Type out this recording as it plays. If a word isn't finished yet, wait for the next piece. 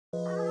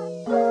What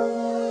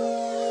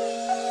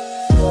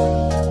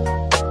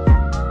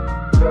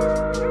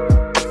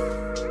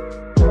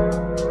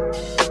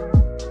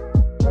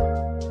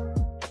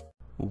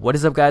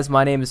is up, guys?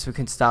 My name is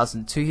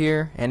XB1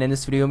 here, and in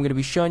this video I'm going to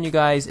be showing you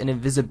guys an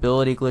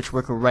invisibility glitch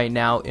working right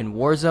now in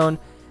Warzone.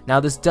 Now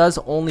this does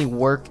only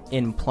work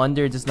in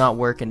Plunder, it does not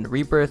work in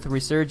Rebirth,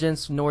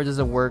 Resurgence, nor does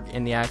it work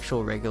in the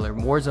actual regular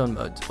Warzone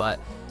modes, but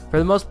for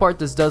the most part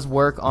this does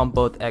work on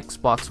both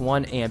Xbox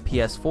One and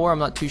PS4. I'm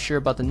not too sure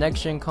about the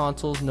next gen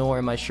consoles, nor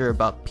am I sure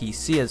about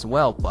PC as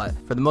well, but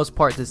for the most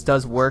part this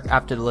does work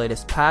after the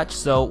latest patch.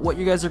 So what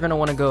you guys are going to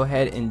want to go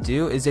ahead and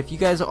do is, if you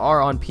guys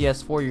are on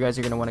PS4, you guys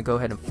are going to want to go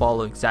ahead and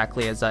follow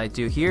exactly as I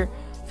do here.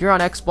 If you're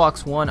on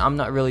Xbox One, I'm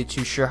not really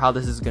too sure how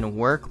this is going to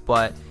work,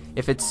 but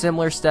if it's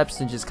similar steps,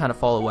 then just kind of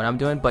follow what I'm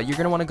doing. But you're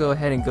going to want to go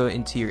ahead and go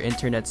into your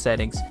internet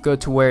settings, go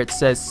to where it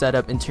says set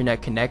up internet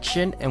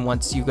connection, and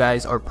once you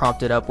guys are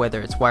prompted up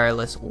whether it's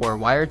wireless or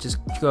wired, just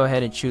go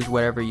ahead and choose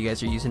whatever you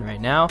guys are using right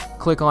now.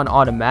 Click on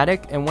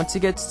automatic, and once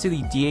it gets to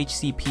the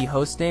DHCP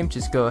hostname,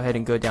 just go ahead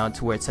and go down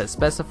to where it says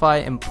specify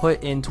and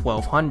put in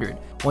 1200.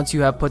 Once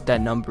you have put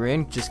that number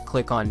in, just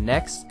click on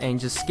next and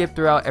just skip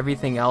throughout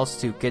everything else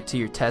to get to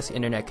your test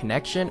internet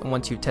connection. And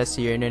once you've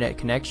tested your internet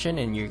connection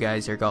and you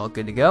guys are all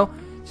good to go,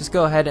 just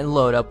go ahead and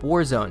load up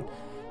Warzone.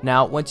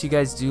 Now once you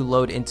guys do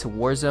load into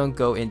Warzone,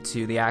 go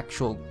into the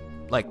actual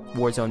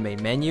Warzone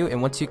main menu,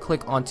 and once you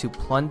click onto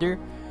Plunder,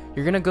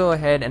 you're gonna go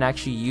ahead and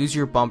actually use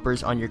your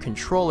bumpers on your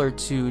controller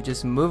to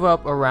just move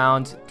up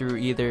around through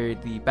either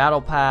the battle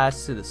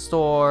pass, to the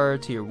store,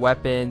 to your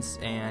weapons,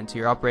 and to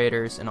your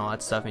operators and all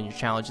that stuff, and your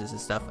challenges and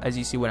stuff. As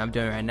you see what I'm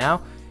doing right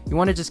now, you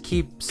want to just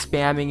keep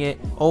spamming it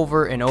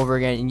over and over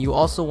again, and you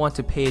also want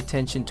to pay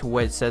attention to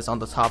what it says on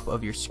the top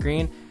of your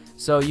screen.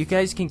 So you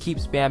guys can keep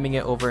spamming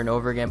it over and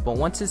over again, but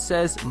once it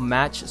says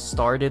match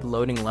started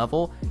loading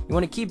level, you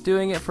want to keep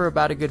doing it for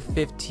about a good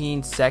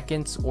 15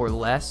 seconds or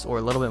less, or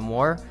a little bit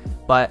more.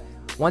 But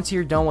once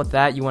you're done with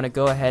that, you want to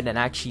go ahead and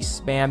actually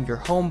spam your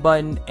home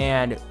button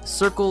and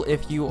circle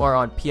if you are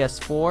on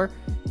PS4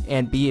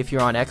 and B if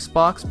you're on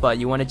Xbox, but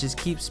you want to just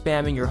keep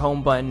spamming your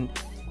home button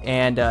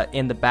and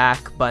in the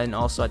back button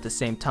also at the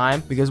same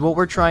time, because what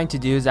we're trying to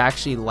do is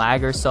actually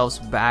lag ourselves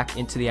back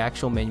into the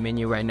actual main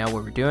menu right now,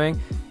 what we're doing,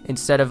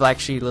 instead of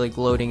actually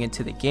loading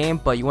into the game.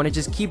 But you want to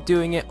just keep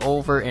doing it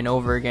over and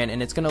over again,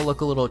 and it's going to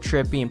look a little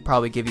trippy and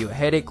probably give you a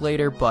headache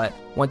later. But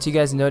once you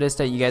guys notice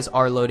that you guys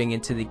are loading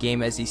into the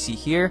game, as you see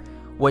here,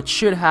 what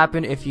should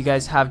happen if you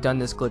guys have done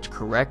this glitch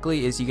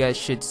correctly is you guys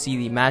should see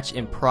the match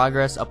in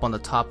progress up on the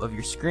top of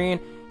your screen.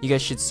 You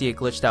guys should see a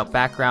glitched out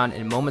background,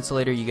 and moments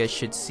later you guys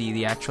should see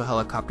the actual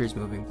helicopters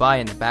moving by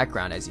in the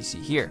background, as you see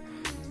here.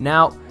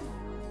 Now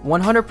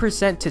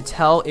 100% to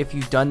tell if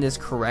you've done this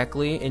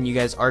correctly and you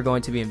guys are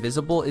going to be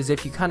invisible is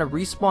if you kind of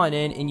respawn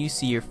in and you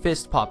see your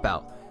fist pop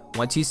out.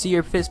 Once you see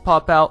your fist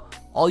pop out,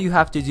 all you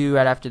have to do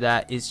right after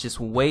that is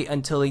just wait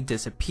until they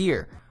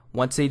disappear.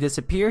 Once they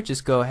disappear,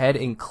 just go ahead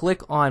and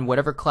click on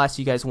whatever class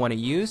you guys want to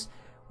use.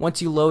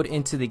 Once you load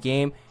into the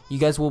game, you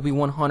guys will be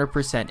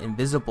 100%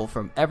 invisible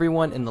from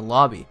everyone in the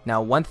lobby.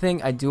 Now one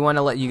thing I do want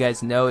to let you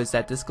guys know is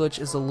that this glitch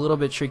is a little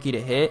bit tricky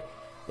to hit.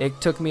 It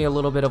took me a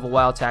little bit of a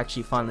while to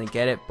actually finally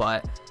get it,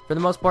 but for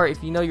the most part,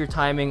 if you know your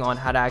timing on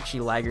how to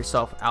actually lag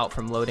yourself out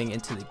from loading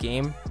into the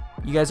game,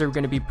 you guys are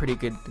going to be pretty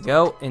good to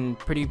go and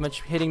pretty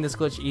much hitting this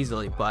glitch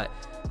easily. But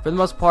for the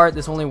most part,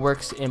 this only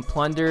works in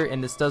Plunder,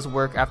 and this does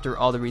work after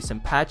all the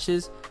recent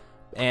patches.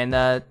 And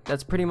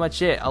that's pretty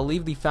much it. I'll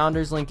leave the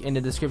founders link in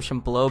the description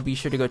below, be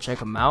sure to go check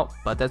them out.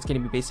 But that's going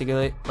to be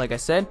basically it. Like I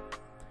said,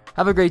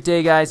 have a great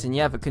day, guys, and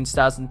yeah,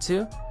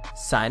 XB1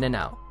 signing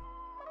out.